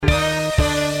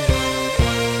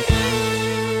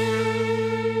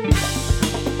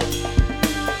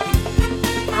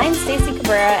Stacey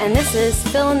Cabrera, and this is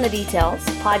Fill in the Details,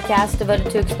 a podcast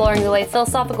devoted to exploring the way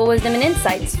philosophical wisdom and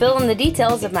insights fill in the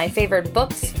details of my favorite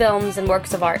books, films, and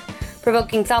works of art,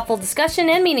 provoking thoughtful discussion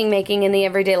and meaning-making in the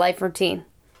everyday life routine.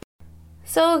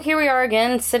 So here we are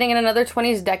again, sitting in another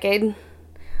 20s decade.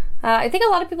 I think a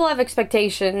lot of people have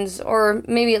expectations, or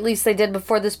maybe at least they did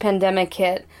before this pandemic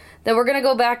hit, that we're going to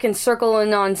go back and circle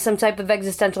in on some type of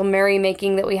existential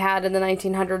merrymaking that we had in the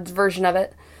 1900s version of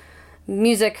it.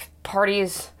 Music,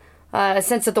 parties, a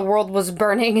sense that the world was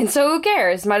burning, and so who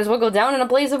cares? Might as well go down in a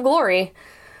blaze of glory.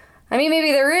 I mean,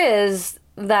 maybe there is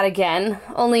that again,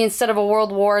 only instead of a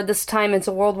world war, this time it's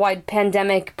a worldwide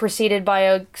pandemic preceded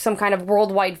by some kind of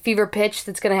worldwide fever pitch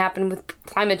that's going to happen with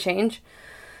climate change.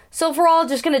 So if we're all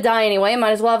just going to die anyway,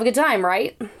 might as well have a good time,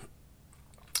 right?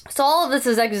 So all of this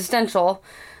is existential.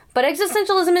 But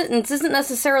existentialism isn't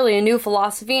necessarily a new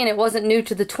philosophy, and it wasn't new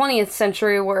to the 20th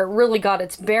century where it really got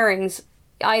its bearings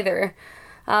either.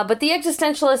 But the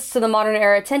existentialists of the modern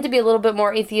era tend to be a little bit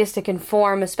more atheistic in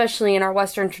form, especially in our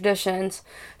Western traditions,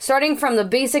 starting from the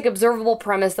basic observable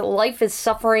premise that life is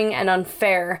suffering and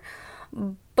unfair.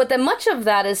 But that much of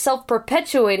that is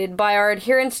self-perpetuated by our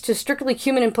adherence to strictly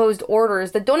human-imposed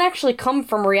orders that don't actually come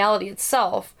from reality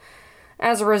itself.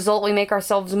 As a result, we make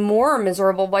ourselves more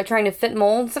miserable by trying to fit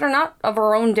molds that are not of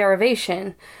our own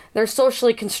derivation. They're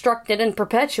socially constructed and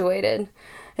perpetuated.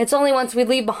 It's only once we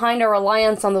leave behind our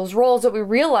reliance on those roles that we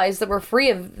realize that we're free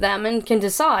of them and can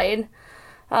decide.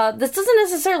 This doesn't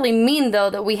necessarily mean, though,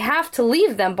 that we have to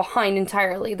leave them behind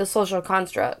entirely, the social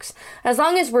constructs. As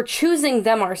long as we're choosing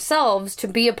them ourselves to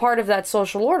be a part of that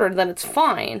social order, then it's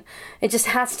fine. It just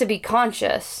has to be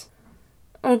conscious.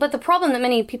 But the problem that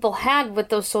many people had with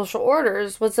those social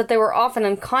orders was that they were often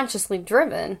unconsciously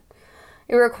driven.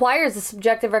 It requires a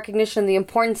subjective recognition of the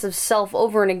importance of self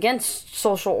over and against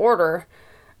social order.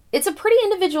 It's a pretty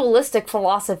individualistic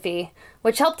philosophy,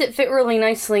 which helped it fit really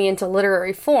nicely into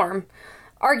literary form.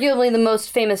 Arguably the most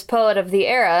famous poet of the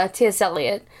era, T.S.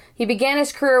 Eliot, he began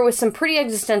his career with some pretty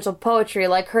existential poetry,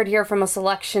 like heard here from a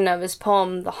selection of his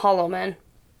poem, The Hollow Men.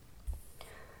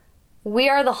 We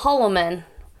are the hollow men.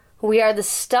 We are the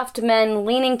stuffed men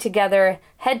leaning together,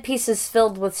 headpieces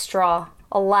filled with straw.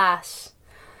 Alas!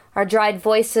 Our dried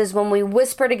voices, when we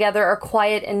whisper together, are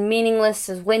quiet and meaningless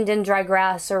as wind in dry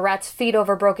grass or rats' feet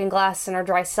over broken glass in our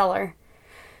dry cellar.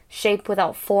 Shape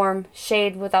without form,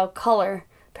 shade without color,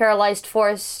 paralyzed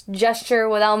force, gesture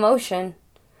without motion.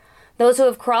 Those who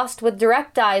have crossed with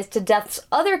direct eyes to death's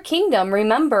other kingdom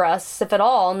remember us, if at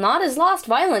all, not as lost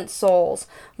violent souls,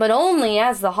 but only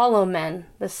as the hollow men,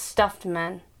 the stuffed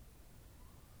men.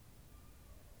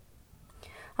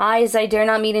 Eyes I dare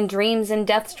not meet in dreams, in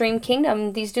death's dream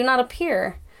kingdom, these do not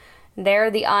appear.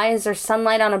 There the eyes are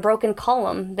sunlight on a broken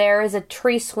column, there is a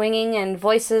tree swinging, and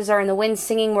voices are in the wind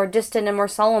singing more distant and more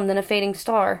solemn than a fading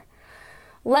star.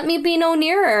 Let me be no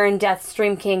nearer in death's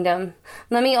dream kingdom.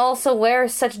 Let me also wear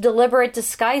such deliberate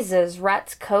disguises,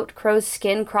 rat's coat, crow's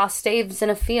skin, cross staves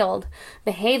in a field,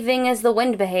 behaving as the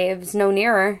wind behaves, no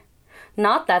nearer.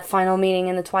 Not that final meeting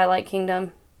in the twilight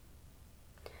kingdom.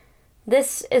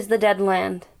 This is the dead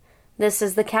land. This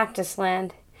is the cactus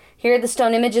land. Here the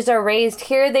stone images are raised.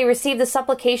 Here they receive the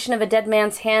supplication of a dead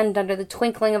man's hand under the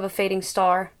twinkling of a fading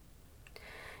star.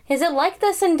 Is it like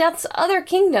this in death's other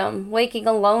kingdom, waking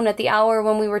alone at the hour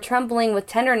when we were trembling with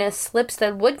tenderness, lips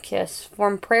that would kiss,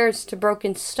 form prayers to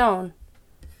broken stone?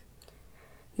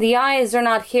 The eyes are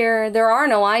not here. There are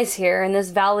no eyes here in this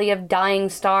valley of dying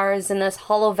stars, in this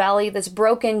hollow valley, this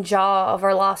broken jaw of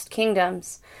our lost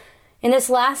kingdoms. In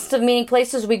this last of meeting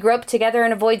places we grope together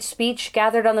and avoid speech,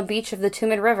 gathered on the beach of the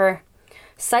tumid river.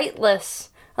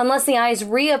 Sightless, unless the eyes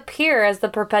reappear as the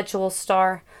perpetual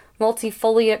star,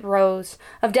 multifoliate rose,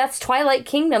 of death's twilight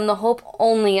kingdom, the hope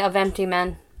only of empty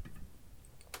men.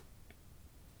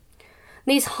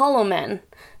 These hollow men,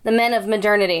 the men of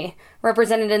modernity,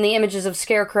 represented in the images of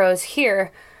scarecrows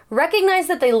here, recognize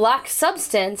that they lack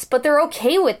substance, but they're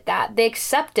okay with that. They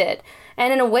accept it,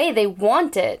 and in a way they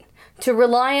want it. To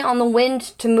rely on the wind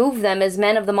to move them as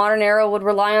men of the modern era would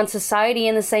rely on society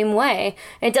in the same way.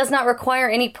 It does not require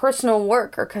any personal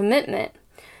work or commitment.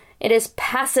 It is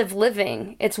passive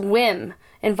living, it's whim,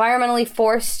 environmentally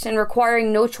forced and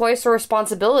requiring no choice or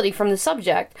responsibility from the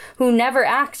subject, who never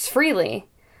acts freely.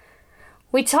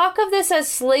 We talk of this as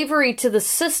slavery to the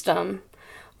system,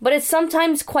 but it's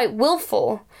sometimes quite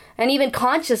willful and even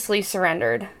consciously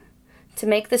surrendered. To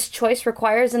make this choice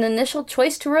requires an initial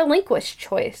choice to relinquish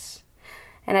choice.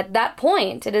 And at that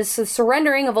point, it is the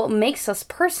surrendering of what makes us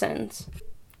persons.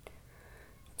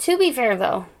 To be fair,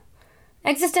 though,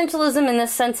 existentialism in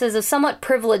this sense is a somewhat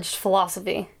privileged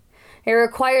philosophy. It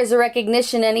requires a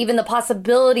recognition and even the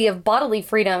possibility of bodily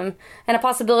freedom and a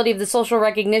possibility of the social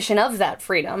recognition of that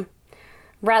freedom.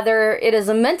 Rather, it is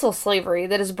a mental slavery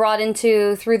that is brought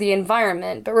into through the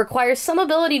environment, but requires some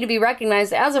ability to be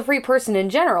recognized as a free person in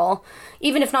general,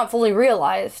 even if not fully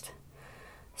realized.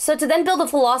 So to then build a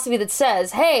philosophy that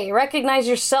says, hey, recognize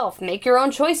yourself, make your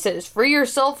own choices, free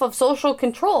yourself of social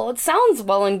control, it sounds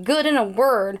well and good in a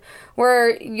word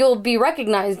where you'll be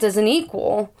recognized as an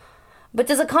equal. But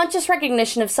does a conscious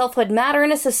recognition of selfhood matter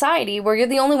in a society where you're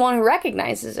the only one who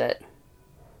recognizes it?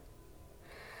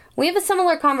 We have a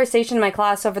similar conversation in my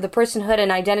class over the personhood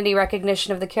and identity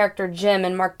recognition of the character Jim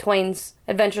in Mark Twain's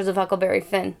Adventures of Huckleberry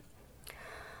Finn.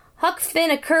 Huck Finn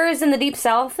occurs in the Deep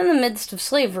South in the midst of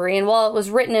slavery, and while it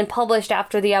was written and published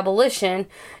after the abolition,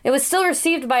 it was still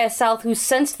received by a South who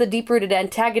sensed the deep-rooted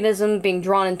antagonism being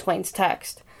drawn in Twain's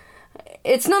text.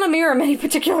 It's not a mirror many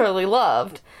particularly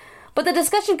loved, but the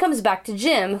discussion comes back to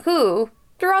Jim, who,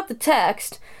 throughout the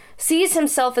text, sees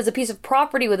himself as a piece of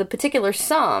property with a particular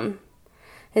sum.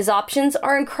 His options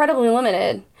are incredibly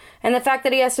limited, and the fact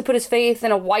that he has to put his faith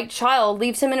in a white child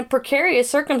leaves him in precarious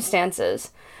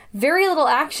circumstances. Very little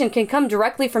action can come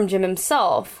directly from Jim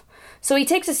himself, so he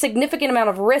takes a significant amount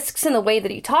of risks in the way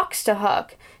that he talks to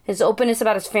Huck, his openness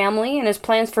about his family and his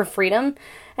plans for freedom,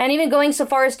 and even going so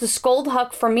far as to scold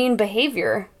Huck for mean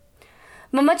behavior.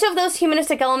 But much of those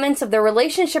humanistic elements of their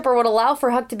relationship are what allow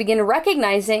for Huck to begin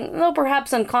recognizing, though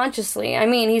perhaps unconsciously,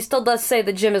 he still does say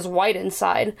that Jim is white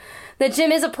inside, that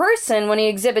Jim is a person when he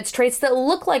exhibits traits that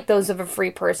look like those of a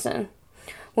free person.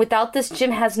 Without this,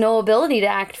 Jim has no ability to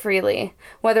act freely,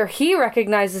 whether he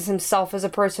recognizes himself as a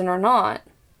person or not.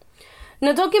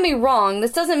 Now, don't get me wrong,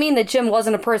 this doesn't mean that Jim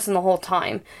wasn't a person the whole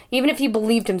time, even if he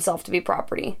believed himself to be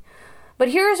property. But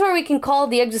here's where we can call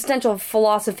the existential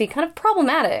philosophy kind of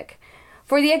problematic.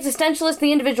 For the existentialist,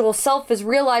 the individual self is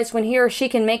realized when he or she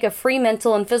can make a free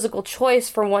mental and physical choice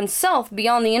for oneself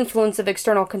beyond the influence of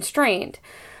external constraint.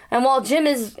 And while Jim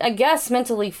is, I guess,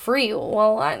 mentally free,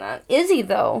 well, is he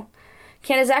though?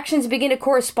 Can his actions begin to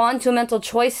correspond to a mental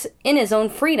choice in his own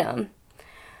freedom?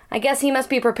 I guess he must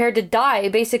be prepared to die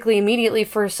basically immediately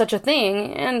for such a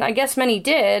thing, and I guess many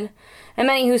did, and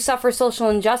many who suffer social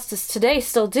injustice today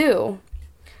still do.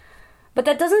 But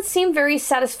that doesn't seem very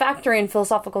satisfactory in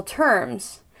philosophical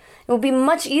terms. It would be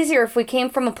much easier if we came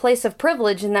from a place of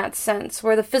privilege in that sense,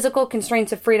 where the physical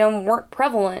constraints of freedom weren't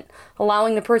prevalent,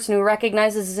 allowing the person who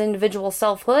recognizes his individual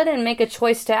selfhood and make a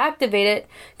choice to activate it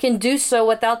can do so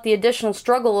without the additional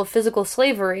struggle of physical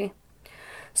slavery.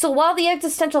 So while the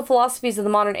existential philosophies of the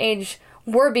modern age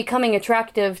were becoming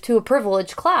attractive to a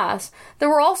privileged class, there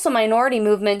were also minority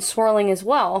movements swirling as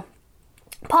well.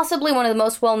 Possibly one of the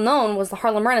most well-known was the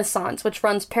Harlem Renaissance, which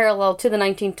runs parallel to the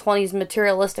 1920s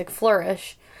materialistic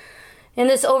flourish. In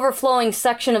this overflowing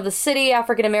section of the city,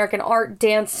 African-American art,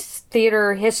 dance,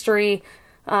 theater, history,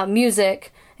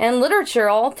 music, and literature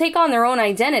all take on their own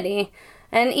identity,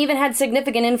 and even had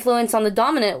significant influence on the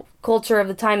dominant culture of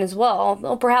the time as well,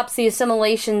 though perhaps the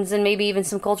assimilations and maybe even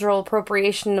some cultural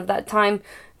appropriation of that time,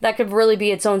 that could really be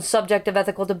its own subject of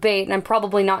ethical debate, and I'm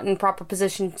probably not in proper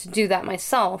position to do that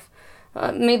myself.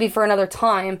 Maybe for another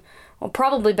time, or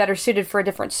probably better suited for a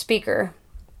different speaker.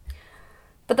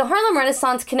 But the Harlem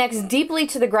Renaissance connects deeply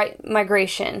to the Great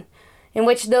Migration, in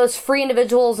which those free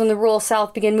individuals in the rural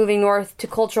South began moving north to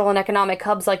cultural and economic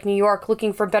hubs like New York,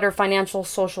 looking for better financial,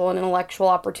 social, and intellectual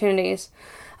opportunities.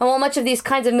 And while much of these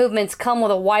kinds of movements come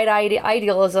with a wide-eyed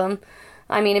idealism,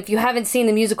 if you haven't seen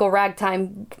the musical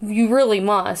Ragtime, you really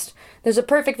must. There's a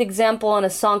perfect example in a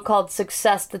song called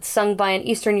Success that's sung by an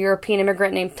Eastern European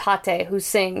immigrant named Tate, who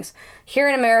sings, "Here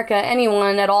in America,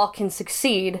 anyone at all can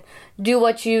succeed. Do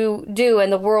what you do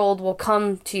and the world will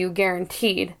come to you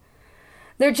guaranteed."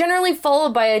 They're generally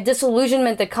followed by a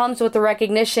disillusionment that comes with the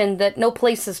recognition that no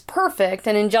place is perfect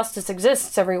and injustice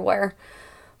exists everywhere.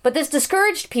 But this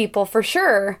discouraged people, for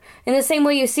sure, in the same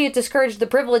way you see it discouraged the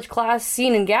privileged class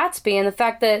seen in Gatsby, and the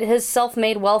fact that his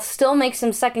self-made wealth still makes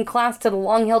him second class to the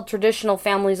long-held traditional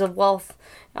families of wealth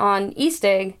on East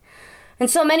Egg. And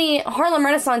so many Harlem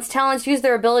Renaissance talents used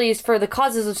their abilities for the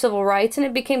causes of civil rights, and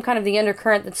it became kind of the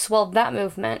undercurrent that swelled that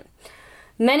movement.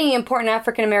 Many important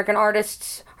African-American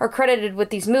artists are credited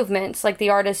with these movements, like the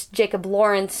artist Jacob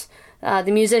Lawrence,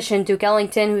 the musician Duke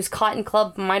Ellington, whose Cotton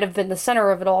Club might have been the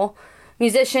center of it all,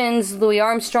 musicians Louis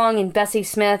Armstrong and Bessie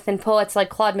Smith, and poets like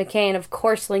Claude McKay and, of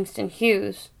course, Langston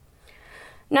Hughes.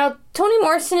 Now, Toni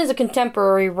Morrison is a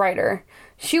contemporary writer.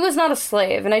 She was not a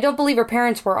slave, and I don't believe her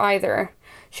parents were either.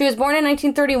 She was born in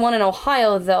 1931 in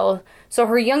Ohio, though, so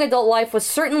her young adult life was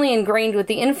certainly ingrained with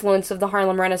the influence of the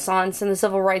Harlem Renaissance and the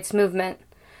Civil Rights Movement.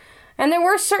 And there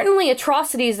were certainly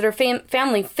atrocities that her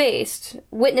family faced,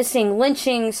 witnessing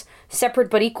lynchings, separate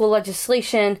but equal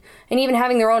legislation, and even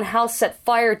having their own house set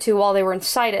fire to while they were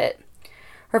inside it.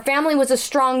 Her family was a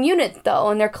strong unit, though,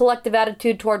 and their collective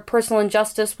attitude toward personal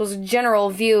injustice was a general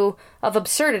view of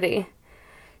absurdity.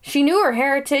 She knew her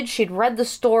heritage, she'd read the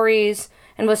stories,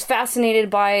 and was fascinated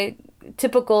by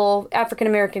typical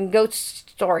African-American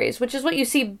ghost stories, which is what you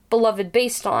see Beloved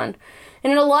based on.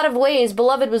 And in a lot of ways,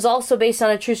 Beloved was also based on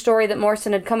a true story that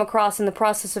Morrison had come across in the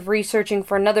process of researching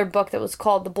for another book that was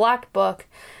called The Black Book,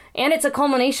 and it's a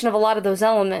culmination of a lot of those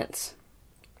elements.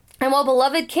 And while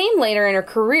Beloved came later in her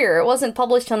career, it wasn't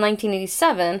published until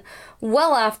 1987,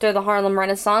 well after the Harlem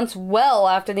Renaissance, well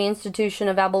after the institution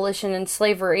of abolition and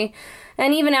slavery,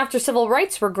 and even after civil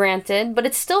rights were granted, but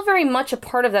it's still very much a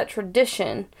part of that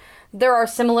tradition. There are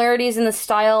similarities in the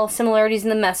style, similarities in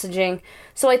the messaging,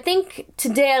 so I think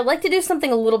today I'd like to do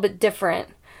something a little bit different.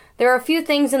 There are a few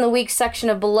things in the weak section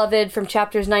of Beloved from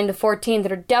chapters 9 to 14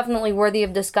 that are definitely worthy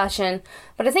of discussion,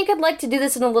 but I think I'd like to do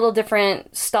this in a little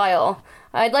different style.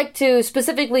 I'd like to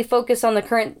specifically focus on the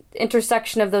current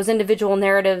intersection of those individual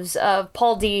narratives of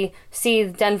Paul D.,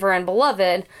 Seethe, Denver, and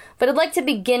Beloved, but I'd like to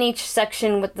begin each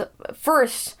section with the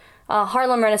first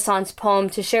Harlem Renaissance poem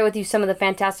to share with you some of the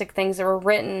fantastic things that were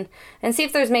written, and see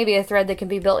if there's maybe a thread that can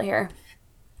be built here.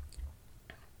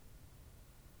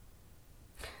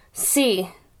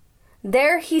 See,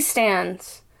 there he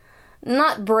stands,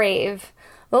 not brave,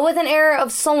 but with an air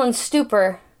of sullen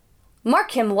stupor.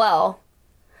 Mark him well.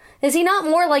 Is he not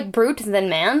more like brute than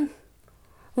man?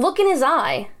 Look in his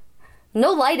eye.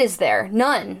 No light is there,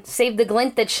 none, save the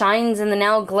glint that shines in the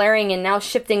now glaring and now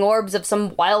shifting orbs of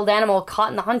some wild animal caught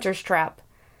in the hunter's trap.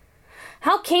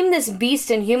 How came this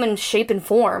beast in human shape and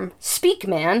form? Speak,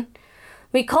 man.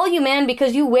 We call you man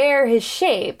because you wear his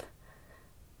shape.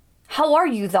 How are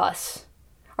you thus?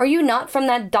 Are you not from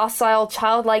that docile,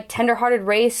 childlike, tender-hearted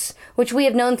race which we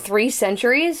have known 3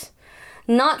 centuries?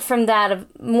 Not from that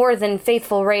of more than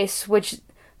faithful race which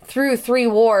through 3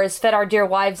 wars fed our dear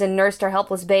wives and nursed our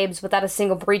helpless babes without a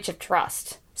single breach of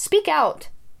trust. Speak out.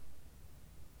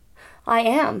 I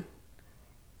am,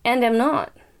 and am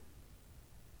not.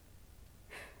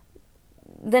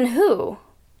 Then who?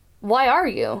 Why are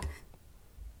you?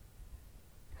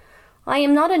 I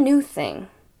am not a new thing.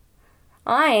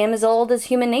 I am as old as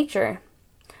human nature.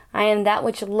 I am that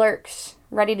which lurks,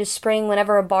 ready to spring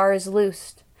whenever a bar is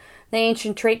loosed. The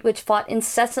ancient trait which fought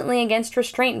incessantly against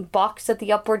restraint and balks at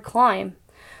the upward climb.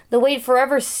 The weight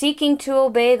forever seeking to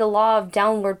obey the law of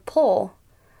downward pull.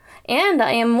 And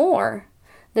I am more.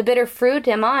 The bitter fruit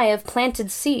am I of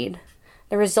planted seed.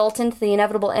 The resultant, the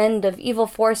inevitable end of evil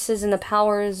forces and the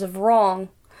powers of wrong.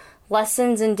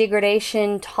 Lessons in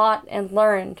degradation taught and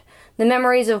learned. The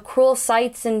memories of cruel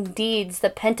sights and deeds, the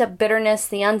pent-up bitterness,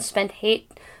 the unspent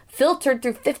hate, filtered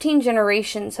through 15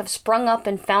 generations, have sprung up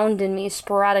and found in me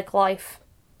sporadic life.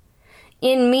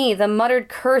 In me the muttered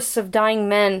curse of dying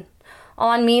men,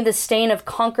 on me the stain of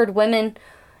conquered women,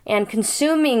 and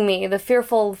consuming me the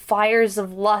fearful fires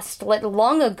of lust lit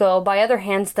long ago by other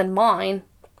hands than mine.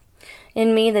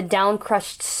 In me the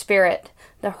down-crushed spirit,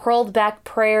 the hurled-back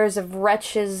prayers of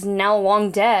wretches now long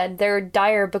dead, their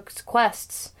dire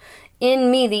bequests.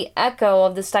 In me the echo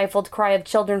of the stifled cry of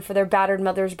children for their battered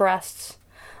mothers' breasts.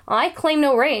 I claim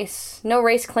no race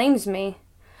claims me.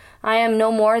 I am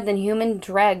no more than human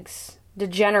dregs,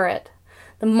 degenerate,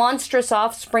 the monstrous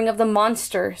offspring of the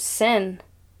monster, sin.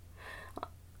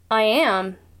 I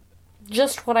am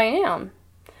just what I am.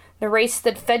 The race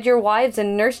that fed your wives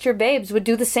and nursed your babes would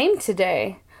do the same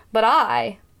today. But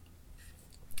I...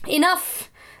 Enough!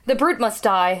 The brute must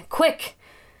die. Quick!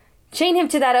 Chain him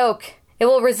to that oak. It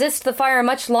will resist the fire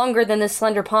much longer than this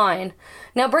slender pine.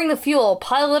 Now bring the fuel,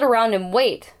 pile it around him,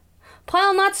 wait.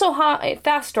 Pile not so high,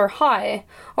 fast or high,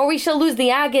 or we shall lose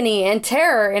the agony and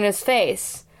terror in his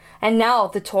face. And now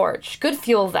the torch. Good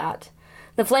fuel that.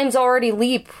 The flames already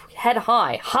leap head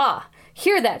high. Ha!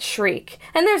 Hear that shriek.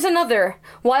 And there's another,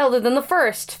 wilder than the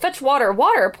first. Fetch water,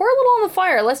 water, pour a little on the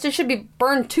fire, lest it should be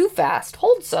burned too fast.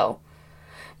 Hold so.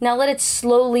 Now let it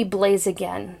slowly blaze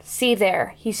again. See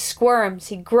there, he squirms,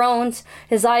 he groans,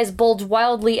 his eyes bulge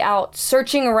wildly out,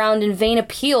 searching around in vain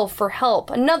appeal for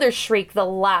help. Another shriek, the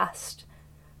last.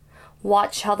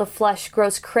 Watch how the flesh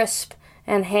grows crisp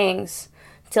and hangs,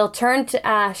 till turned to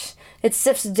ash, it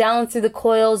sifts down through the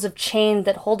coils of chain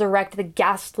that hold erect the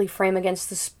ghastly frame against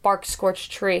the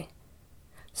spark-scorched tree.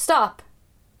 Stop.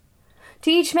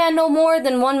 To each man no more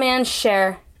than one man's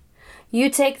share. You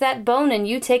take that bone and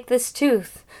you take this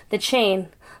tooth, the chain.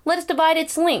 Let us divide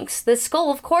its links. This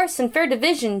skull, of course, in fair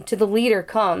division to the leader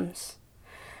comes.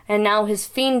 And now his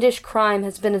fiendish crime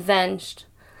has been avenged.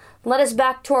 Let us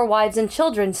back to our wives and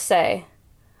children say.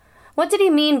 What did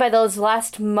he mean by those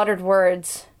last muttered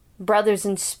words? Brothers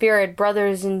in spirit,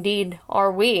 brothers indeed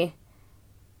are we.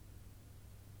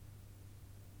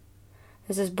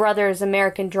 This is Brothers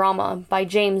American Drama by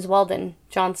James Weldon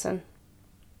Johnson.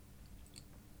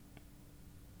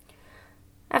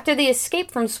 After the escape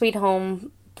from Sweet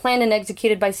Home, planned and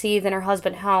executed by Seethe and her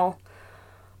husband Hal,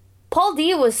 Paul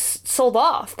D. was sold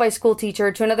off by a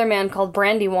schoolteacher to another man called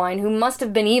Brandywine, who must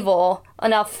have been evil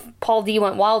enough Paul D.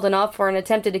 went wild enough for and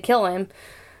attempted to kill him.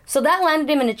 So that landed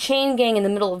him in a chain gang in the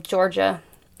middle of Georgia.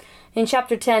 In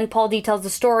Chapter 10, Paul D. tells the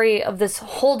story of this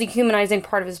whole dehumanizing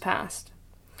part of his past.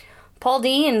 Paul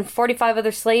D. and 45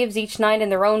 other slaves each night in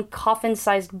their own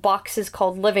coffin-sized boxes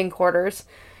called living quarters,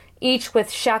 each with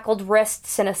shackled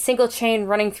wrists and a single chain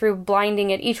running through,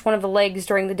 blinding at each one of the legs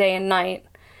during the day and night.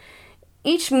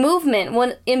 Each movement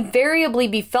would invariably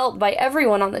be felt by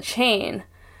everyone on the chain,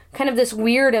 kind of this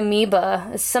weird amoeba,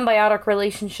 a symbiotic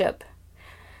relationship.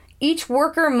 Each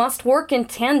worker must work in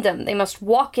tandem. They must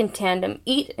walk in tandem,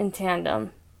 eat in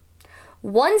tandem.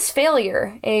 One's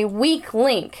failure, a weak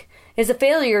link, is a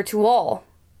failure to all.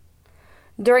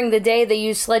 During the day, they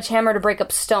use sledgehammer to break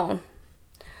up stone.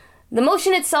 The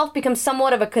motion itself becomes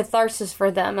somewhat of a catharsis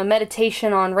for them, a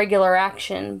meditation on regular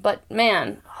action, but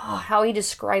man, how he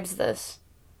describes this.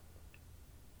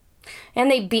 And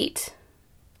they beat.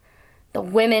 The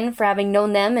women for having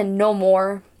known them and no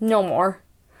more.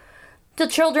 The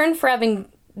children for having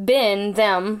been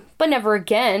them, but never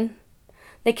again.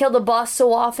 They killed the boss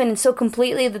so often and so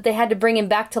completely that they had to bring him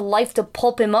back to life to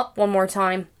pulp him up one more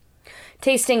time.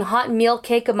 Tasting hot meal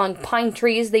cake among pine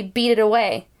trees, they beat it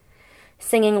away.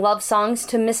 Singing love songs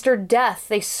to Mr. Death,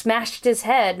 they smashed his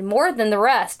head. More than the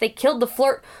rest, they killed the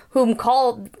flirt whom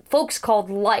folks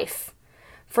called Life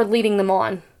for leading them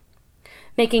on,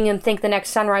 making him think the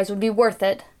next sunrise would be worth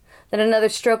it, that another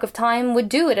stroke of time would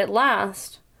do it at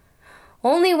last.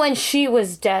 Only when she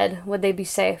was dead would they be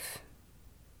safe.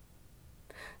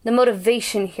 The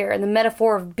motivation here, the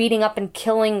metaphor of beating up and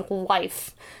killing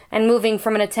life, and moving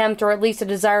from an attempt or at least a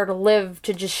desire to live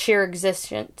to just sheer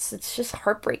existence, it's just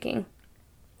heartbreaking.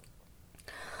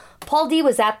 Paul D.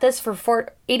 was at this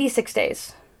for 86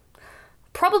 days.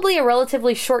 Probably a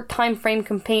relatively short time frame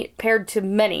compared to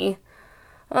many.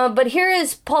 But here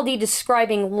is Paul D.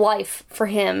 describing life for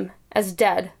him as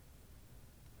dead.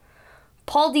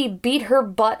 Paul D. beat her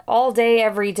butt all day,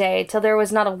 every day, till there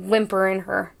was not a whimper in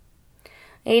her.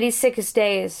 86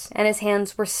 days, and his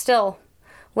hands were still,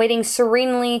 waiting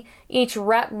serenely each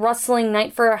rat-rustling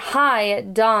night for a high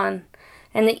at dawn,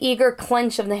 and the eager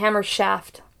clench of the hammer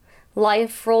shaft.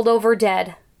 Life rolled over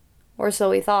dead, or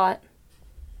so he thought.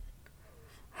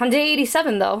 On day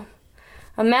 87, though,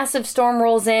 a massive storm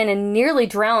rolls in and nearly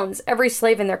drowns every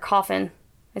slave in their coffin.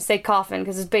 I say coffin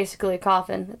because it's basically a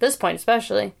coffin, at this point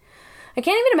especially. I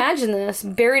can't even imagine this,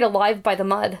 buried alive by the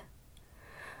mud.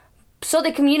 So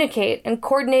they communicate and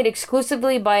coordinate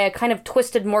exclusively by a kind of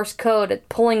twisted Morse code at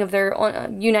pulling of their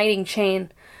uniting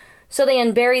chain. So they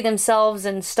unbury themselves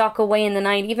and stalk away in the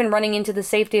night, even running into the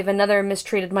safety of another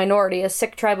mistreated minority, a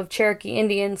sick tribe of Cherokee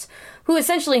Indians, who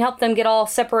essentially help them get all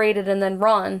separated and then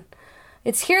run.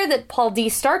 It's here that Paul D.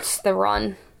 starts the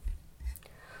run.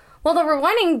 Well, the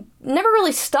rewinding never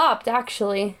really stopped,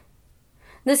 actually.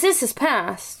 This is his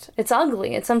past. It's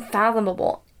ugly, it's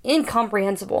unfathomable,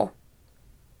 incomprehensible.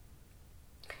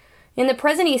 In the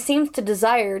present, he seems to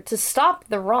desire to stop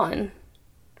the run.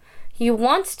 He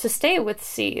wants to stay with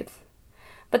Seethe.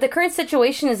 But the current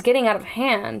situation is getting out of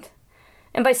hand.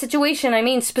 And by situation, I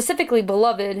mean specifically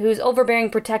Beloved, whose overbearing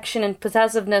protection and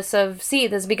possessiveness of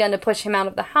Seethe has begun to push him out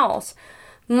of the house,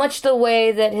 much the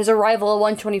way that his arrival at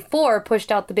 124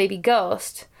 pushed out the baby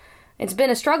ghost. It's been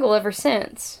a struggle ever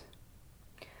since.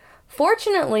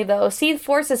 Fortunately, though, Seethe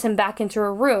forces him back into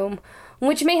her room,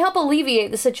 which may help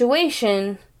alleviate the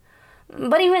situation.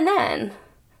 But even then,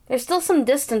 there's still some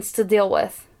distance to deal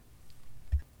with.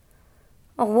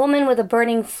 A woman with a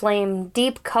burning flame,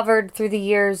 deep covered through the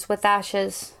years with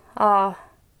ashes. Ah,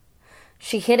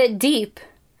 she hid it deep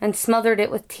and smothered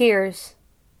it with tears.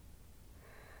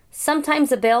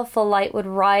 Sometimes a baleful light would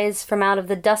rise from out of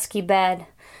the dusky bed,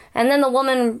 and then the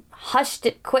woman hushed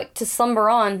it quick to slumber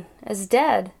on, as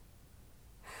dead.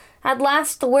 At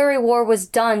last the weary war was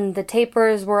done, the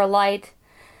tapers were alight,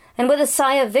 and with a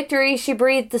sigh of victory she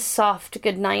breathed a soft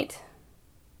good night.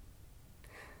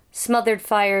 Smothered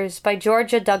Fires by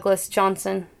Georgia Douglas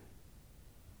Johnson.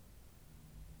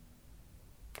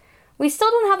 We still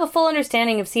don't have a full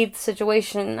understanding of Seethe's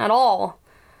situation at all,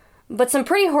 but some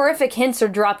pretty horrific hints are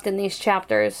dropped in these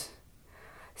chapters.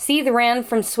 Seeth ran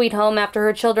from Sweet Home after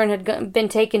her children had been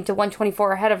taken to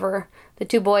 124 ahead of her. The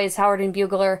two boys, Howard and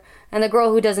Bugler, and the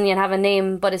girl who doesn't yet have a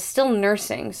name but is still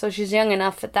nursing, so she's young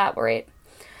enough at that rate.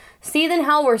 Seeth and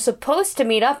Hal were supposed to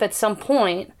meet up at some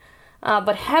point,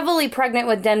 but heavily pregnant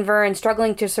with Denver and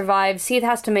struggling to survive, Seeth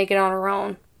has to make it on her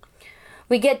own.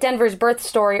 We get Denver's birth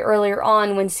story earlier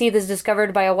on when Seeth is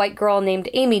discovered by a white girl named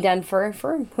Amy Denver,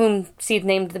 for whom Seeth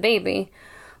named the baby,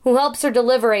 who helps her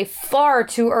deliver a far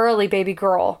too early baby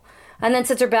girl, and then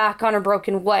sits her back on her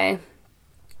broken way.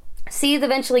 Seeth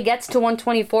eventually gets to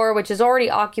 124, which is already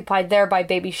occupied there by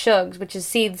baby Shugs, which is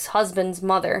Seeth's husband's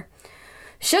mother.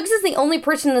 Shugs is the only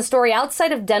person in the story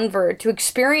outside of Denver to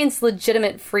experience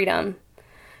legitimate freedom.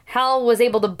 Hal was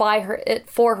able to buy it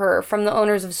for her from the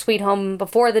owners of Sweet Home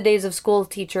before the days of school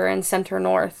teacher and sent her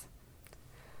north.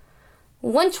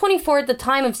 124 at the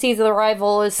time of Seeth's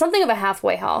arrival is something of a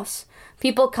halfway house.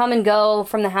 People come and go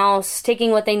from the house, taking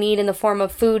what they need in the form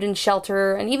of food and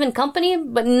shelter, and even company,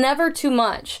 but never too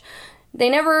much. They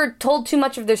never told too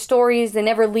much of their stories, they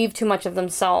never leave too much of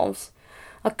themselves.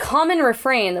 A common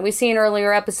refrain that we see in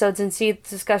earlier episodes in Seeth's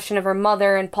discussion of her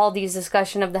mother and Paul D's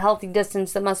discussion of the healthy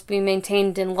distance that must be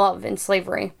maintained in love in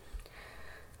slavery.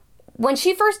 When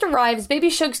she first arrives, baby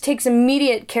Shugs takes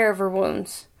immediate care of her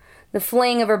wounds. The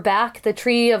flaying of her back, the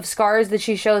tree of scars that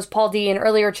she shows Paul D in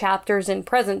earlier chapters in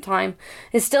present time,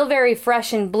 is still very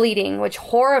fresh and bleeding, which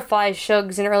horrifies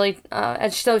Shugs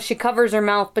in so she covers her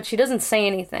mouth, but she doesn't say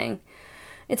anything.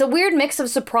 It's a weird mix of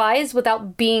surprise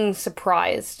without being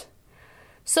surprised.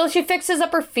 So she fixes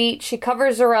up her feet, she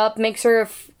covers her up, makes her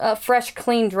a fresh,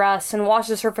 clean dress, and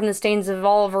washes her from the stains of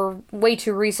all of her way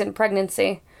too recent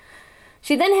pregnancy.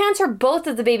 She then hands her both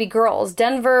of the baby girls,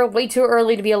 Denver, way too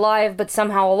early to be alive, but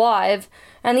somehow alive,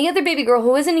 and the other baby girl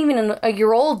who isn't even a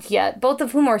year old yet, both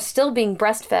of whom are still being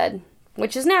breastfed,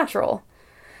 which is natural.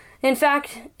 In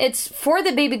fact, it's for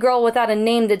the baby girl without a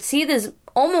name that Seeth is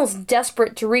almost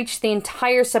desperate to reach the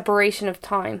entire separation of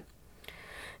time.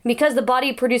 Because the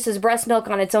body produces breast milk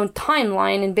on its own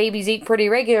timeline and babies eat pretty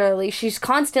regularly, she's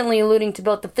constantly alluding to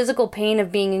both the physical pain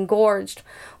of being engorged,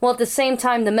 while at the same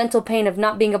time the mental pain of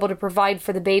not being able to provide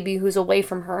for the baby who's away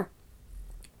from her.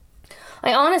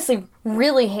 I honestly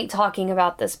really hate talking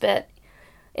about this bit.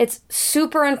 It's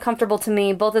super uncomfortable to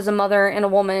me, both as a mother and a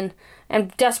woman,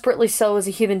 and desperately so as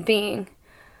a human being.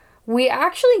 We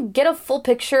actually get a full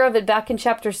picture of it back in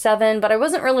Chapter 7, but I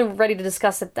wasn't really ready to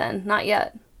discuss it then, not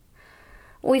yet.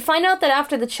 We find out that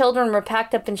after the children were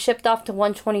packed up and shipped off to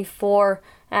 124,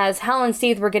 as Hal and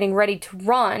Seeth were getting ready to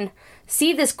run,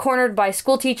 Seeth is cornered by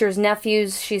school teachers'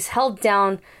 nephews, she's held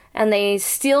down, and they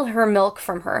steal her milk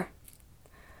from her.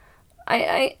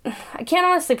 I can't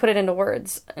honestly put it into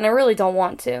words, and I really don't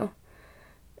want to.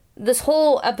 This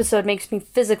whole episode makes me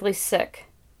physically sick.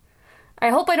 I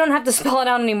hope I don't have to spell it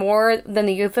out any more than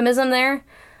the euphemism there,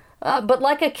 but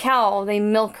like a cow, they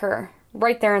milk her,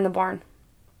 right there in the barn.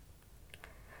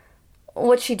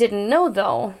 What she didn't know,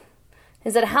 though,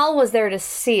 is that Hal was there to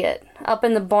see it, up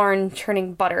in the barn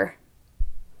churning butter.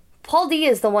 Paul D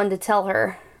is the one to tell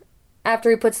her, after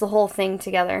he puts the whole thing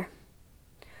together.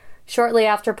 Shortly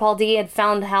after, Paul D had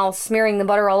found Hal smearing the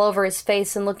butter all over his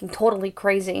face and looking totally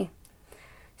crazy.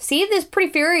 Seeth is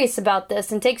pretty furious about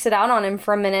this and takes it out on him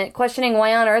for a minute, questioning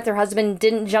why on earth her husband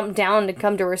didn't jump down to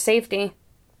come to her safety.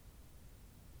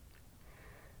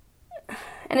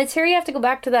 And it's here you have to go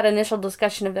back to that initial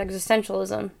discussion of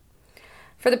existentialism.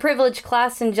 For the privileged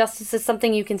class, injustice is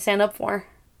something you can stand up for.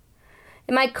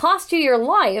 It might cost you your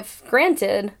life,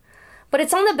 granted, but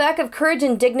it's on the back of courage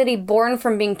and dignity born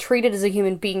from being treated as a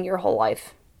human being your whole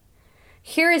life.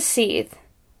 Here is Seeth,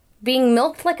 being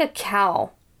milked like a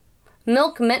cow.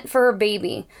 Milk meant for her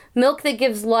baby. Milk that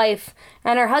gives life,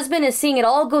 and her husband is seeing it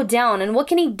all go down, and what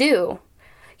can he do?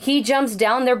 He jumps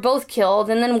down, they're both killed,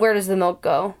 and then where does the milk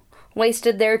go?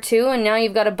 Wasted there too, and now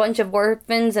you've got a bunch of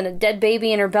orphans and a dead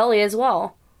baby in her belly as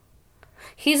well.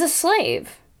 He's a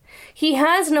slave. He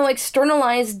has no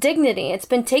externalized dignity. It's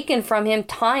been taken from him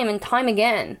time and time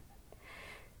again.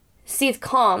 Seeth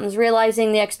calms,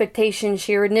 realizing the expectation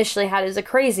she initially had is a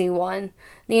crazy one.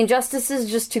 The injustice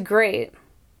is just too great.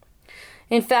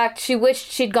 In fact, she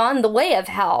wished she'd gone the way of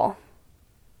Hal.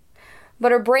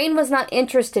 But her brain was not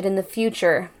interested in the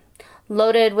future.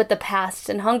 Loaded with the past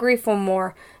and hungry for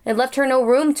more, it left her no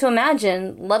room to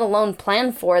imagine, let alone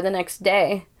plan for, the next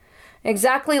day.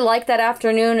 Exactly like that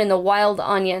afternoon in the Wild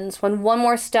Onions, when one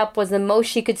more step was the most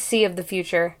she could see of the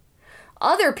future.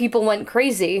 Other people went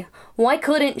crazy. Why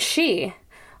couldn't she?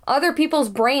 Other people's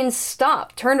brains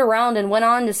stopped, turned around, and went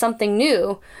on to something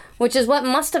new, which is what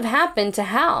must have happened to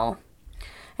Hal.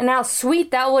 And how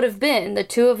sweet that would have been, the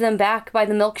two of them back by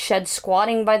the milk shed,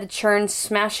 squatting by the churn,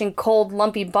 smashing cold,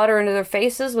 lumpy butter into their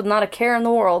faces with not a care in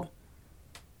the world.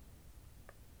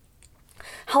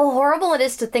 How horrible it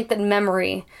is to think that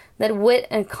memory, that wit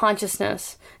and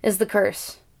consciousness, is the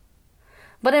curse.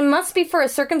 But it must be for a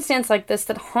circumstance like this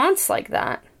that haunts like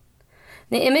that.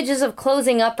 The images of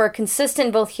closing up are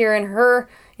consistent both here and her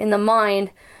in the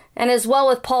mind, and as well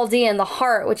with Paul D in the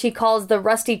heart, which he calls the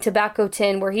rusty tobacco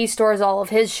tin where he stores all of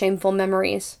his shameful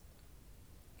memories.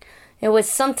 It was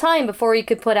some time before he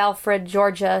could put Alfred,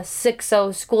 Georgia,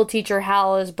 Sixo, schoolteacher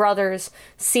Hal, his brothers,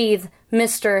 Seethe,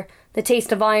 Mr., the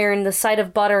taste of iron, the sight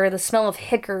of butter, the smell of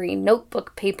hickory,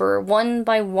 notebook paper, one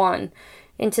by one,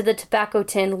 into the tobacco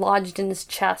tin lodged in his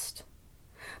chest.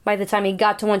 By the time he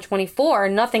got to 124,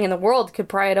 nothing in the world could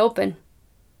pry it open.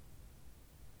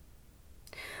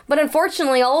 But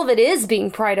unfortunately, all of it is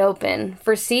being pried open.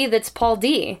 For Seethe, it's Paul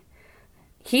D.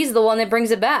 He's the one that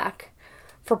brings it back.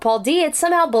 For Paul D, it's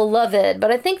somehow beloved,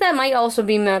 but I think that might also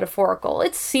be metaphorical.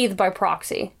 It's Seethe by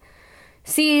proxy.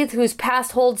 Seethe, whose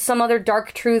past holds some other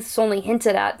dark truths only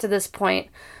hinted at to this point,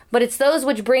 but it's those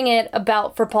which bring it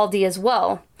about for Paul D as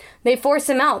well. They force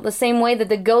him out the same way that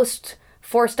the ghost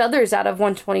forced others out of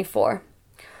 124.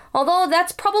 Although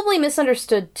that's probably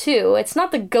misunderstood too. It's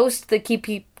not the ghost that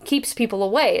keeps people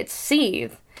away, it's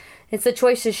Seethe. It's the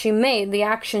choices she made, the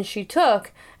actions she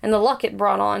took, and the luck it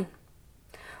brought on.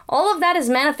 All of that is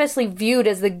manifestly viewed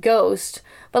as the ghost,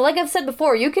 but like I've said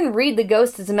before, you can read the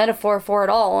ghost as a metaphor for it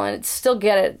all and still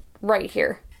get it right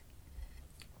here.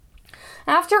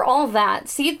 After all that,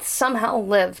 Seethe somehow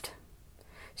lived.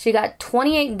 She got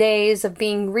 28 days of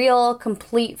being real,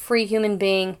 complete, free human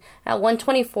being at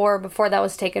 124 before that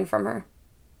was taken from her.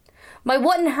 By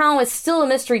what and how is still a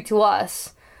mystery to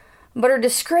us, but her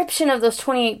description of those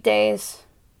 28 days.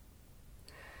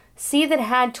 Seethe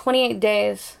had 28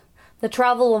 days, the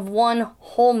travel of one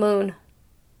whole moon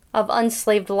of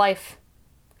unslaved life.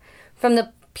 From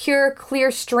the pure,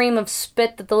 clear stream of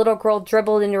spit that the little girl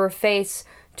dribbled into her face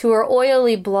to her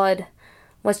oily blood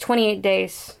was 28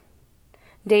 days.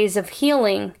 Days of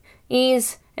healing,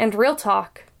 ease, and real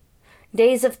talk.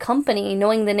 Days of company,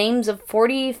 knowing the names of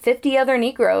 40, 50 other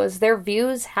Negroes, their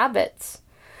views, habits,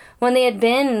 when they had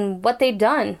been and what they'd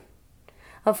done.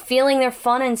 Of feeling their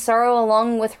fun and sorrow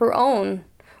along with her own,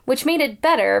 which made it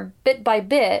better, bit by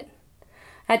bit.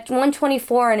 At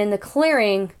 124 and in the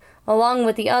clearing, along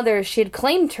with the others, she had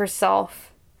claimed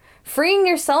herself. Freeing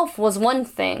yourself was one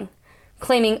thing.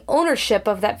 Claiming ownership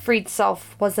of that freed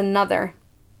self was another.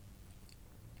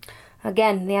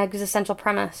 Again, the existential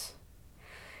premise.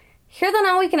 Here then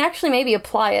now we can actually maybe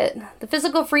apply it. The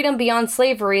physical freedom beyond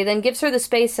slavery then gives her the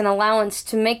space and allowance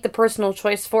to make the personal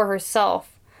choice for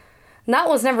herself. That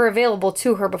was never available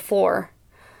to her before.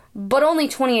 But only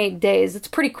 28 days. It's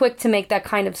pretty quick to make that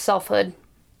kind of selfhood.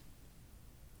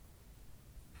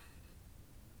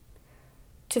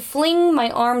 To fling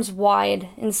my arms wide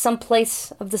in some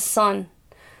place of the sun,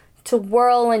 to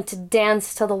whirl and to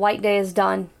dance till the white day is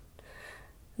done.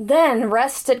 Then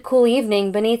rest at cool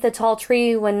evening beneath a tall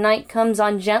tree when night comes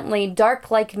on gently,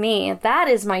 dark like me. That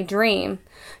is my dream.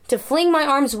 To fling my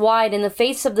arms wide in the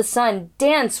face of the sun,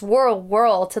 dance, whirl,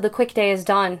 whirl, till the quick day is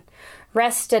done.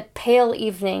 Rest at pale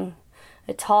evening,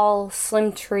 a tall,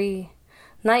 slim tree,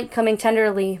 night coming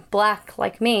tenderly, black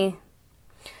like me.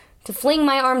 To fling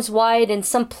my arms wide in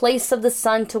some place of the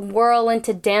sun, to whirl and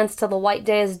to dance till the white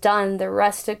day is done, the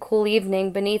rest at cool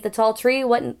evening beneath a tall tree,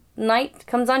 what night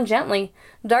comes on gently,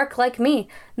 dark like me.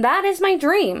 That is my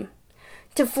dream.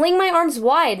 To fling my arms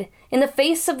wide in the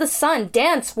face of the sun,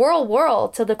 dance, whirl, whirl,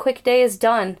 till the quick day is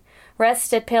done,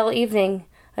 rest at pale evening,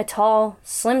 a tall,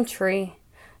 slim tree,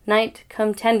 night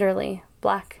come tenderly,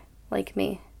 black like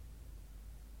me.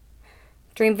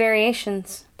 Dream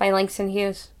Variations by Langston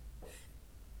Hughes.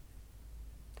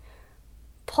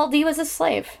 Paul D was a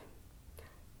slave.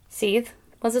 Seethe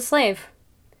was a slave.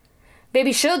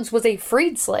 Baby Shugs was a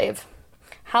freed slave.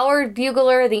 Howard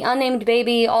Bugler, the unnamed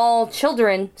baby, all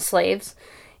children slaves,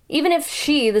 even if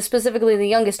she, specifically the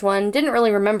youngest one, didn't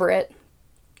really remember it.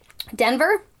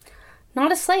 Denver,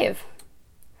 not a slave.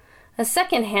 A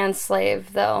second-hand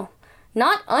slave, though,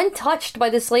 not untouched by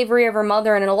the slavery of her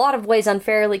mother and in a lot of ways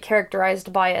unfairly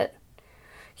characterized by it.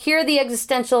 Here the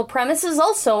existential premise is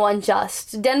also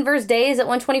unjust. Denver's days at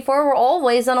 124 were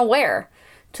always unaware.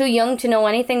 Too young to know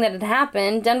anything that had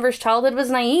happened, Denver's childhood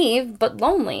was naive, but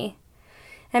lonely.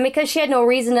 And because she had no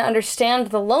reason to understand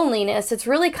the loneliness, it's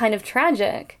really kind of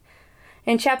tragic.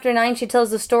 In Chapter 9, she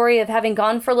tells the story of having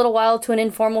gone for a little while to an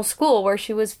informal school where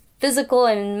she was physical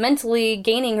and mentally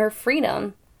gaining her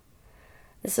freedom.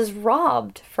 This is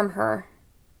robbed from her.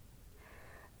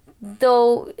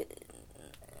 Though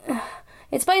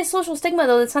It's by a social stigma,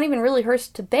 though, that's not even really hers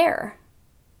to bear.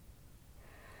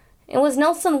 It was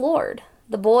Nelson Lord,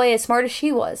 the boy as smart as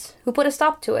she was, who put a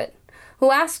stop to it,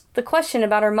 who asked the question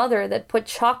about her mother that put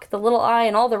Chuck, the little eye,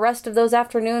 and all the rest of those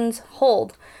afternoons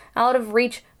hold, out of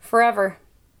reach forever.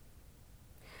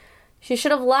 She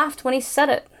should have laughed when he said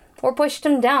it, or pushed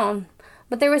him down,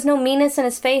 but there was no meanness in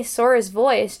his face or his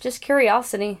voice, just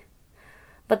curiosity.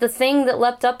 But the thing that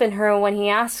leapt up in her when he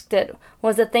asked it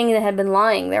was the thing that had been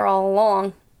lying there all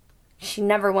along. She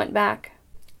never went back.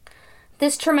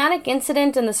 This traumatic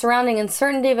incident and the surrounding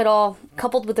uncertainty of it all,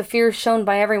 coupled with the fears shown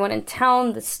by everyone in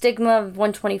town, the stigma of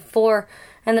 124,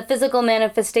 and the physical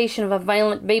manifestation of a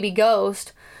violent baby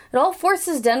ghost, it all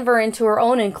forces Denver into her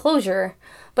own enclosure.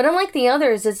 But unlike the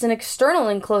others, it's an external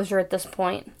enclosure at this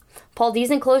point. Paul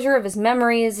D's enclosure of his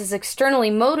memories is externally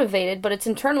motivated, but it's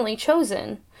internally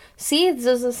chosen. Seeth's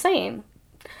is the same.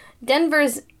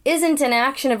 Denver's isn't an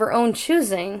action of her own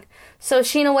choosing, so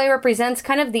she in a way represents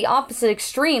kind of the opposite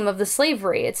extreme of the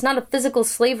slavery. It's not a physical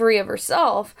slavery of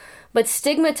herself, but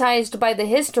stigmatized by the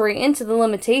history into the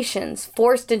limitations,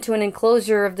 forced into an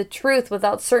enclosure of the truth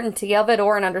without certainty of it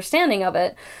or an understanding of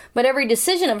it, but every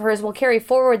decision of hers will carry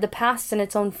forward the past in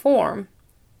its own form.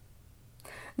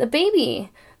 The baby,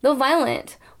 though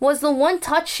violent, was the one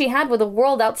touch she had with a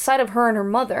world outside of her and her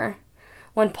mother.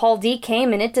 When Paul D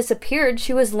came and it disappeared,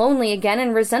 she was lonely again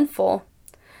and resentful.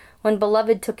 When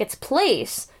Beloved took its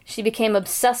place, she became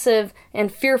obsessive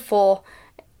and fearful,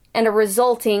 and a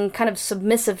resulting kind of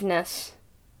submissiveness.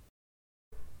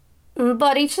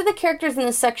 But each of the characters in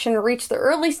this section reached the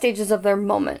early stages of their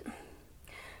moment.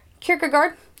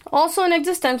 Kierkegaard, also an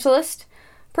existentialist,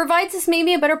 provides us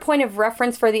maybe a better point of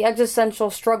reference for the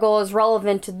existential struggle as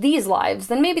relevant to these lives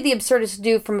than maybe the absurdists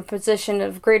do from a position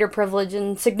of greater privilege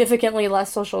and significantly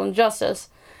less social injustice.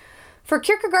 For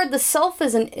Kierkegaard, the self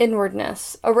is an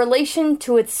inwardness, a relation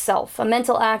to itself, a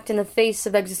mental act in the face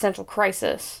of existential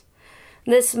crisis.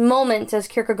 This moment, as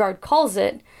Kierkegaard calls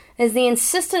it, is the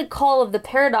insistent call of the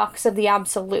paradox of the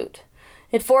absolute.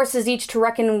 It forces each to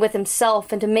reckon with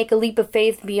himself and to make a leap of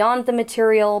faith beyond the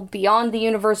material, beyond the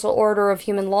universal order of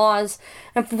human laws,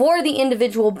 and for the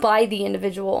individual by the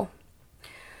individual.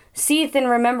 Seeth, in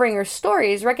remembering her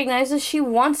stories, recognizes she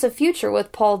wants a future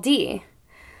with Paul D.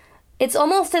 It's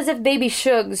almost as if baby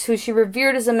Shugs, who she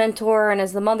revered as a mentor and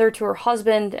as the mother to her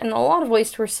husband, and in a lot of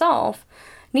ways to herself,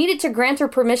 needed to grant her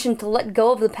permission to let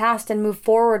go of the past and move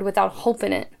forward without hope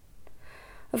in it.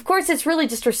 Of course, it's really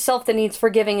just herself that needs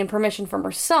forgiving and permission from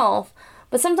herself,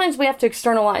 but sometimes we have to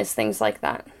externalize things like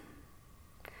that.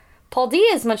 Paul D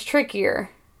is much trickier.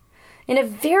 In a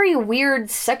very weird,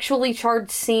 sexually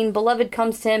charged scene, Beloved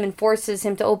comes to him and forces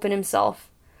him to open himself.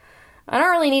 I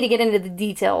don't really need to get into the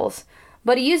details,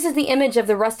 but he uses the image of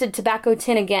the rusted tobacco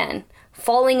tin again,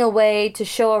 falling away to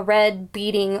show a red,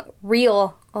 beating,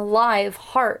 real, alive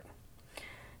heart.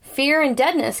 Fear and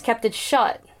deadness kept it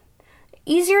shut.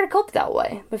 Easier to cope that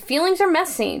way, but feelings are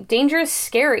messy, dangerous,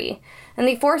 scary, and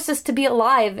they force us to be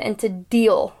alive and to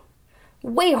deal.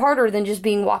 Way harder than just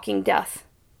being walking death.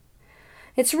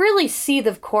 It's really Seeth,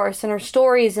 of course, and her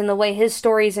stories and the way his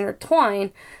stories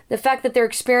intertwine, the fact that their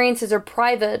experiences are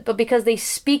private, but because they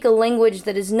speak a language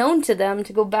that is known to them,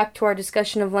 to go back to our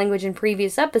discussion of language in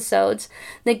previous episodes,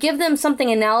 that give them something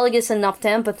analogous enough to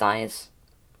empathize.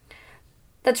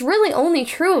 That's really only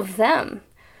true of them.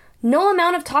 No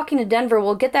amount of talking to Denver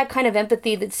will get that kind of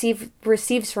empathy that Seeth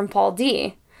receives from Paul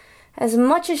D. As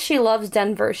much as she loves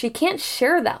Denver, she can't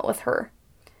share that with her.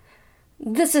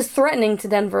 This is threatening to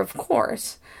Denver, of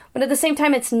course, but at the same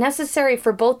time it's necessary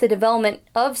for both the development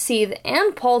of Seeth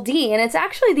and Paul D, and it's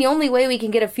actually the only way we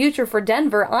can get a future for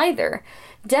Denver either.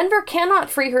 Denver cannot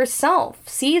free herself.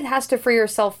 Seeth has to free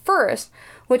herself first,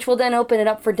 which will then open it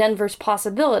up for Denver's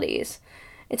possibilities.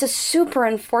 It's a super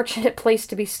unfortunate place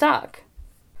to be stuck.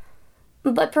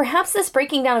 But perhaps this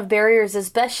breaking down of barriers is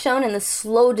best shown in the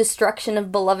slow destruction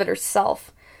of Beloved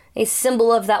herself, a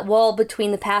symbol of that wall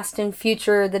between the past and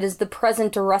future that is the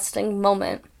present arresting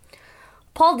moment.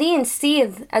 Paul D and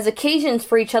Seeth as occasions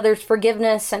for each other's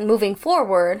forgiveness and moving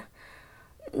forward.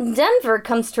 Denver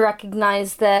comes to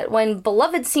recognize that when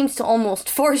Beloved seems to almost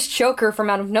force choke her from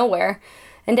out of nowhere,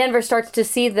 and Denver starts to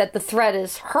see that the threat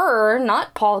is her,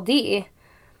 not Paul D.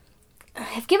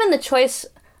 I've given the choice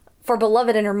for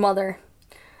Beloved and her mother.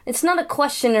 It's not a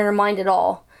question in her mind at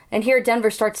all, and here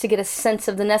Denver starts to get a sense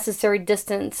of the necessary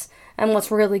distance and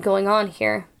what's really going on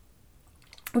here.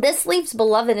 This leaves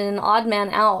Beloved in an odd man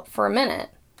out for a minute.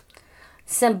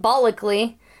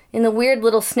 Symbolically, in the weird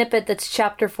little snippet that's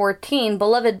chapter 14,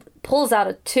 Beloved pulls out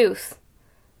a tooth.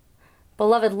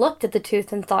 Beloved looked at the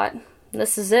tooth and thought,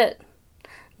 this is it.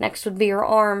 Next would be her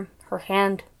arm, her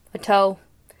hand, a toe.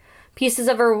 Pieces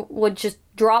of her would just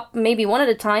drop, maybe one at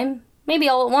a time, maybe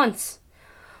all at once.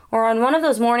 Or on one of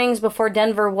those mornings before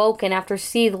Denver woke and after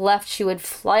Seath left, she would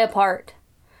fly apart.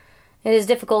 It is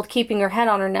difficult keeping her head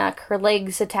on her neck, her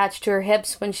legs attached to her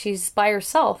hips when she's by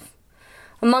herself.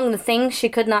 Among the things she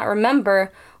could not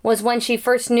remember was when she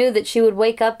first knew that she would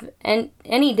wake up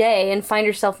any day and find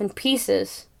herself in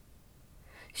pieces.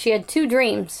 She had 2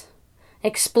 dreams,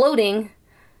 exploding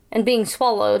and being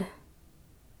swallowed.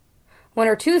 When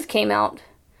her tooth came out,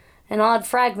 an odd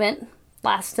fragment,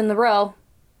 last in the row,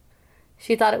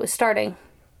 she thought it was starting.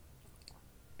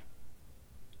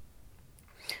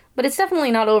 But it's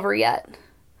definitely not over yet.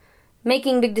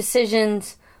 Making big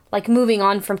decisions, like moving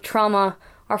on from trauma,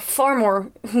 are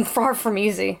far from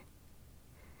easy.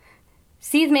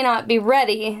 Seath may not be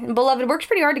ready, and Beloved works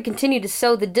pretty hard to continue to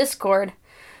sow the discord.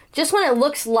 Just when it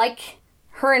looks like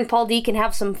her and Paul D can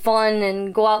have some fun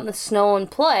and go out in the snow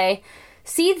and play,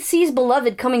 Seath sees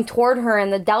Beloved coming toward her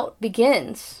and the doubt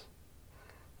begins.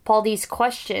 Paul D's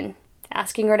question,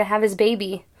 asking her to have his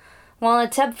baby, while an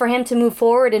attempt for him to move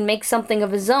forward and make something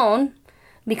of his own,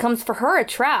 becomes for her a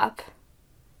trap.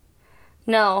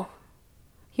 No.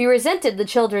 He resented the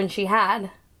children she had.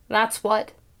 That's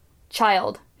what.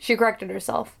 Child. She corrected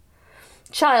herself.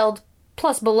 Child,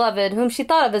 plus Beloved, whom she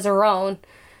thought of as her own.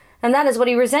 And that is what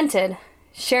he resented.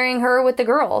 Sharing her with the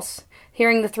girls.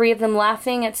 Hearing the 3 of them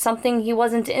laughing at something he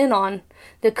wasn't in on.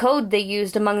 The code they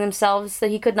used among themselves that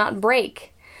he could not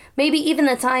break. Maybe even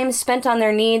the time spent on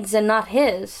their needs and not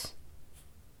his.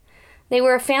 They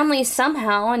were a family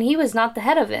somehow, and he was not the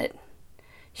head of it.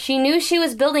 She knew she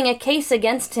was building a case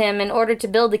against him in order to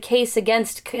build a case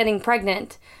against getting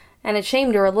pregnant, and it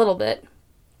shamed her a little bit.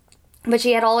 But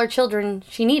she had all her children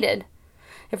she needed.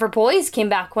 If her boys came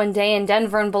back one day and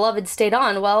Denver and Beloved stayed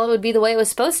on, well, it would be the way it was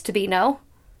supposed to be, no?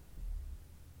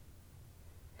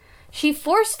 She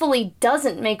forcefully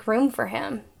doesn't make room for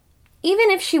him, even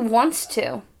if she wants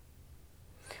to.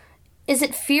 Is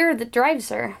it fear that drives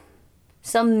her?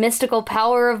 Some mystical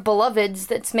power of Beloved's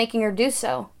that's making her do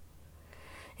so?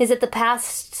 Is it the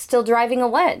past still driving a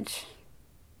wedge?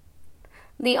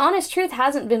 The honest truth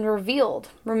hasn't been revealed,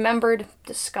 remembered,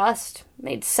 discussed,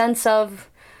 made sense of,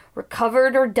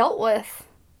 recovered, or dealt with.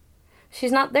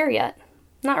 She's not there yet.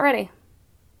 Not ready.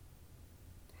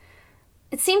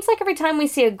 It seems like every time we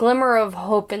see a glimmer of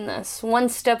hope in this, 1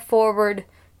 step forward,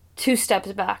 2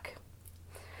 steps back.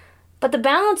 But the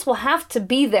balance will have to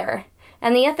be there,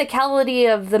 and the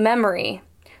ethicality of the memory.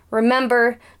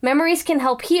 Remember, memories can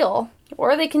help heal,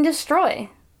 or they can destroy.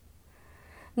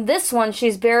 This one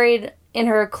she's buried in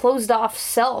her closed-off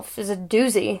self is a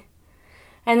doozy.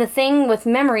 And the thing with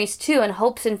memories, too, and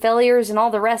hopes and failures and all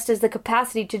the rest is the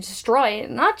capacity to destroy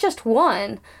not just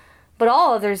one, but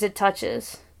all others it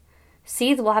touches.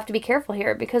 Seath will have to be careful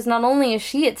here, because not only is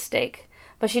she at stake,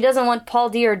 but she doesn't want Paul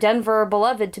D or Denver or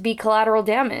Beloved to be collateral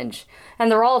damage,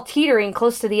 and they're all teetering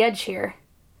close to the edge here.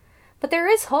 But there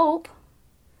is hope.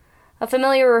 A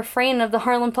familiar refrain of the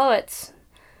Harlem Poets.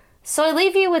 So I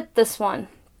leave you with this one.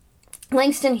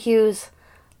 Langston Hughes,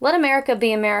 Let America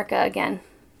Be America Again.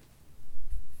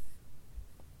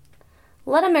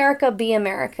 Let America be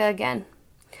America again.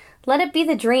 Let it be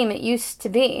the dream it used to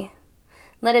be.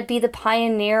 Let it be the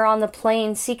pioneer on the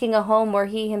plain seeking a home where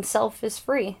he himself is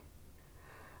free.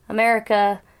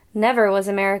 America never was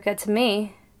America to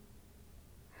me.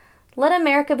 Let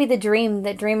America be the dream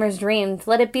that dreamers dreamed.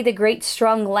 Let it be the great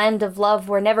strong land of love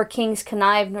where never kings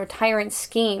connive nor tyrants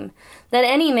scheme. Let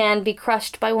any man be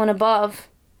crushed by one above.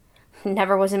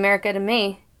 Never was America to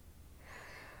me.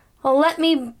 Oh, let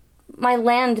my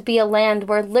land be a land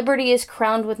where liberty is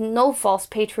crowned with no false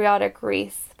patriotic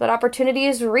wreath, but opportunity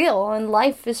is real and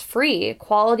life is free.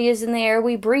 Equality is in the air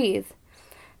we breathe.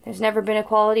 There's never been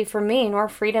equality for me nor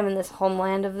freedom in this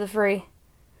homeland of the free.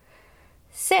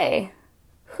 Say,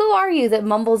 who are you that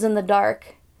mumbles in the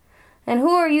dark? And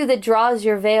who are you that draws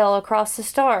your veil across the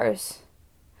stars?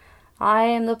 I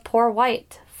am the poor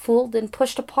white, fooled and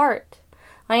pushed apart.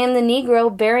 I am the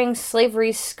Negro bearing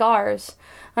slavery's scars.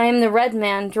 I am the red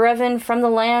man driven from the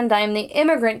land. I am the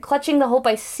immigrant clutching the hope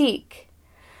I seek,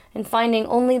 and finding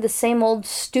only the same old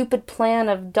stupid plan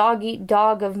of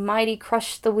dog-eat-dog, of mighty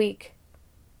crush the weak.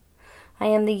 I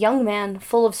am the young man,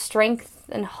 full of strength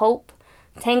and hope,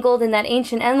 tangled in that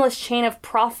ancient endless chain of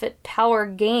profit, power,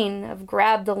 gain, of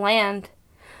grab the land,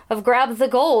 of grab the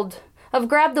gold, of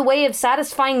grab the way of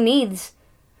satisfying needs,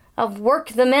 of work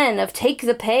the men, of take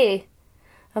the pay,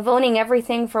 of owning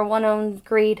everything for one own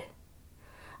greed.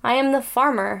 I am the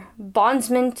farmer,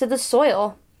 bondsman to the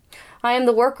soil. I am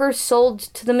the worker sold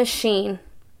to the machine.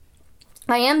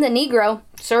 I am the Negro,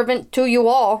 servant to you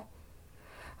all.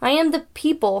 I am the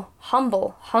people,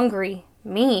 humble, hungry,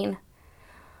 mean.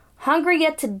 Hungry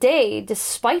yet today,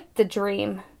 despite the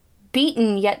dream.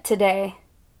 Beaten yet today.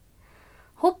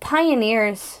 Hope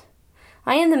pioneers.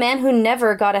 I am the man who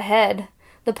never got ahead,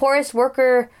 the poorest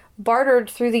worker bartered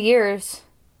through the years.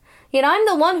 Yet I'm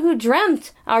the one who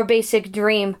dreamt our basic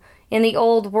dream in the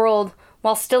old world,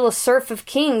 while still a serf of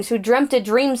kings, who dreamt a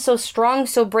dream so strong,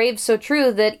 so brave, so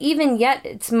true, that even yet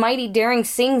its mighty daring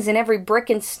sings in every brick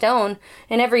and stone,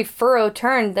 in every furrow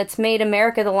turned that's made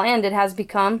America the land it has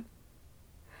become.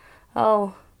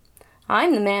 Oh,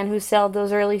 I'm the man who sailed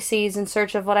those early seas in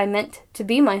search of what I meant to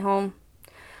be my home.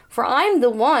 For I'm the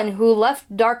one who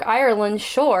left dark Ireland's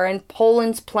shore, and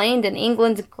Poland's plain, and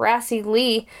England's grassy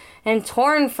lea, and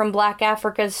torn from black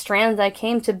Africa's strand I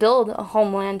came to build a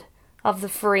homeland of the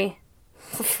free.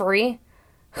 The free?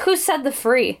 Who said the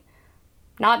free?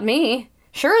 Not me.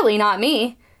 Surely not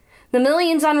me. The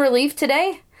millions on relief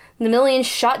today? The millions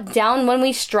shot down when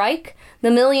we strike? The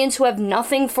millions who have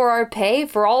nothing for our pay,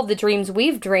 for all the dreams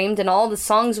we've dreamed, and all the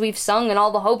songs we've sung, and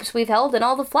all the hopes we've held, and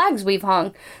all the flags we've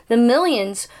hung. The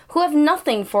millions who have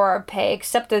nothing for our pay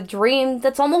except a dream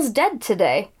that's almost dead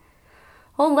today.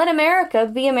 Oh, let America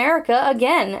be America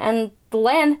again, and the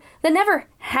land that never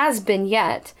has been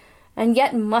yet, and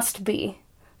yet must be.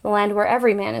 The land where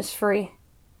every man is free.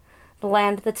 The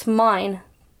land that's mine,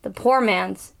 the poor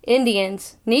man's,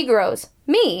 Indians, Negroes,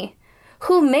 me.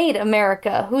 Who made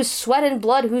America? Whose sweat and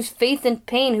blood, whose faith and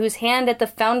pain, whose hand at the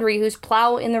foundry, whose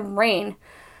plow in the rain,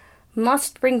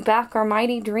 must bring back our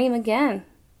mighty dream again.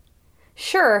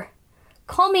 Sure,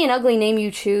 call me an ugly name you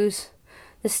choose.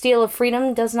 The steel of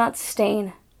freedom does not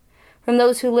stain. From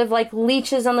those who live like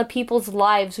leeches on the people's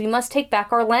lives, we must take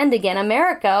back our land again.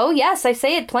 America, oh yes, I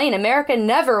say it plain, America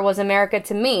never was America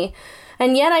to me.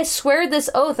 And yet I swear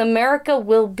this oath, America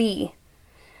will be.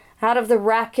 Out of the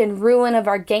wreck and ruin of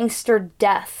our gangster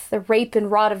death, the rape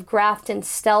and rot of graft and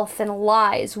stealth and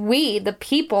lies, we, the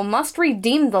people, must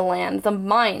redeem the land, the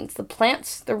mines, the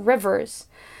plants, the rivers,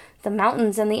 the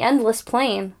mountains and the endless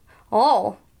plain,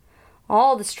 all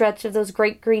the stretch of those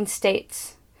great green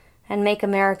states, and make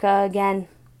America again.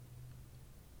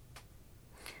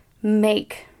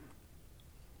 Make.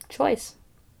 Choice.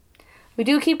 We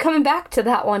do keep coming back to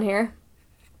that one here.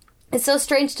 It's so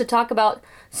strange to talk about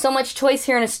so much choice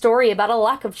here in a story about a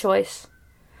lack of choice.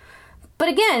 But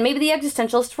again, maybe the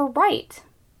existentialists were right.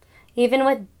 Even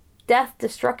with death,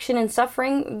 destruction, and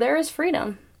suffering, there is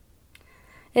freedom.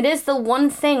 It is the one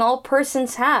thing all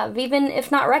persons have, even if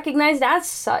not recognized as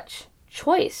such.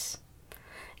 Choice.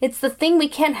 It's the thing we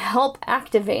can't help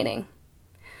activating.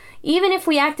 Even if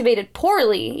we activate it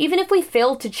poorly, even if we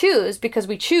fail to choose because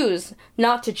we choose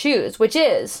not to choose, which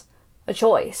is a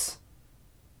choice.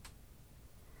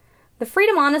 The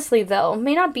freedom, honestly, though,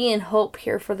 may not be in hope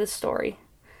here for this story.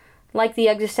 Like the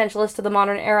existentialists of the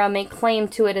modern era may claim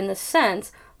to it in this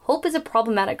sense, hope is a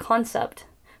problematic concept,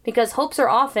 because hopes are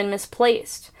often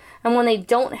misplaced, and when they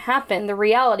don't happen, the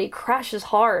reality crashes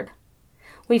hard.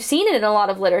 We've seen it in a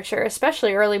lot of literature,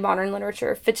 especially early modern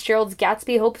literature. Fitzgerald's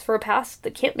Gatsby hopes for a past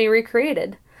that can't be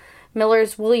recreated.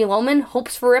 Miller's Willy Loman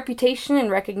hopes for reputation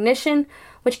and recognition,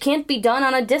 which can't be done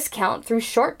on a discount through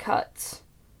shortcuts.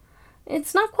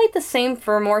 It's not quite the same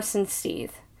for Morson's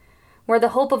Seethe, where the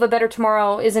hope of a better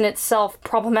tomorrow is in itself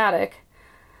problematic.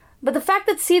 But the fact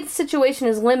that Seethe's situation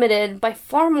is limited by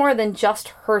far more than just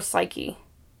her psyche.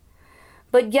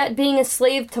 But yet being a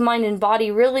slave to mind and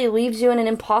body really leaves you in an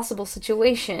impossible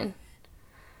situation.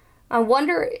 I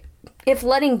wonder if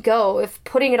letting go, if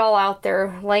putting it all out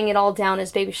there, laying it all down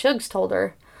as Baby Shugs told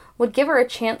her, would give her a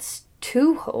chance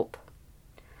to hope.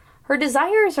 Her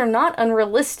desires are not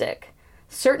unrealistic.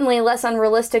 Certainly less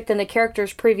unrealistic than the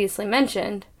characters previously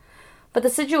mentioned, but the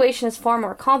situation is far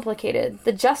more complicated.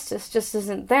 The justice just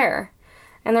isn't there,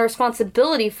 and the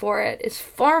responsibility for it is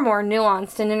far more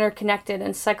nuanced and interconnected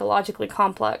and psychologically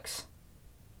complex.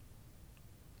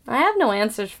 I have no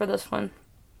answers for this one.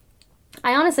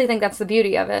 I honestly think that's the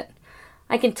beauty of it.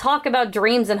 I can talk about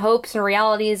dreams and hopes and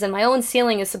realities, and my own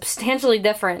ceiling is substantially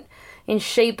different in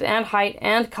shape and height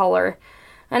and color,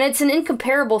 and it's an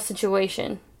incomparable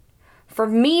situation. For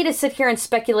me to sit here and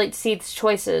speculate Seethe's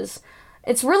choices,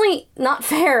 it's really not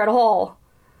fair at all.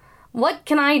 What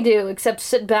can I do except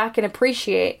sit back and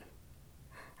appreciate?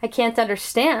 I can't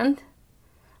understand,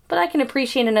 but I can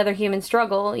appreciate another human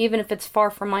struggle, even if it's far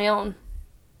from my own.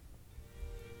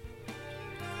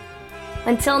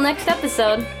 Until next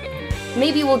episode,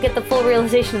 maybe we'll get the full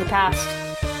realization of the past.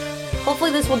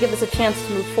 Hopefully this will give us a chance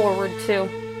to move forward, too.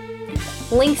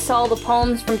 Links to all the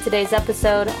poems from today's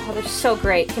episode, they're so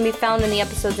great, can be found in the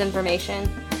episode's information.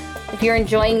 If you're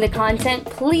enjoying the content,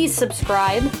 please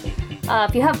subscribe.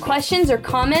 If you have questions or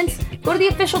comments, Go to the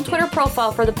official Twitter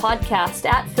profile for the podcast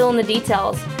at Fill in the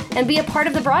Details and be a part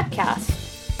of the broadcast.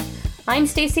 I'm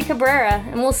Stacey Cabrera,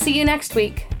 and we'll see you next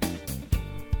week.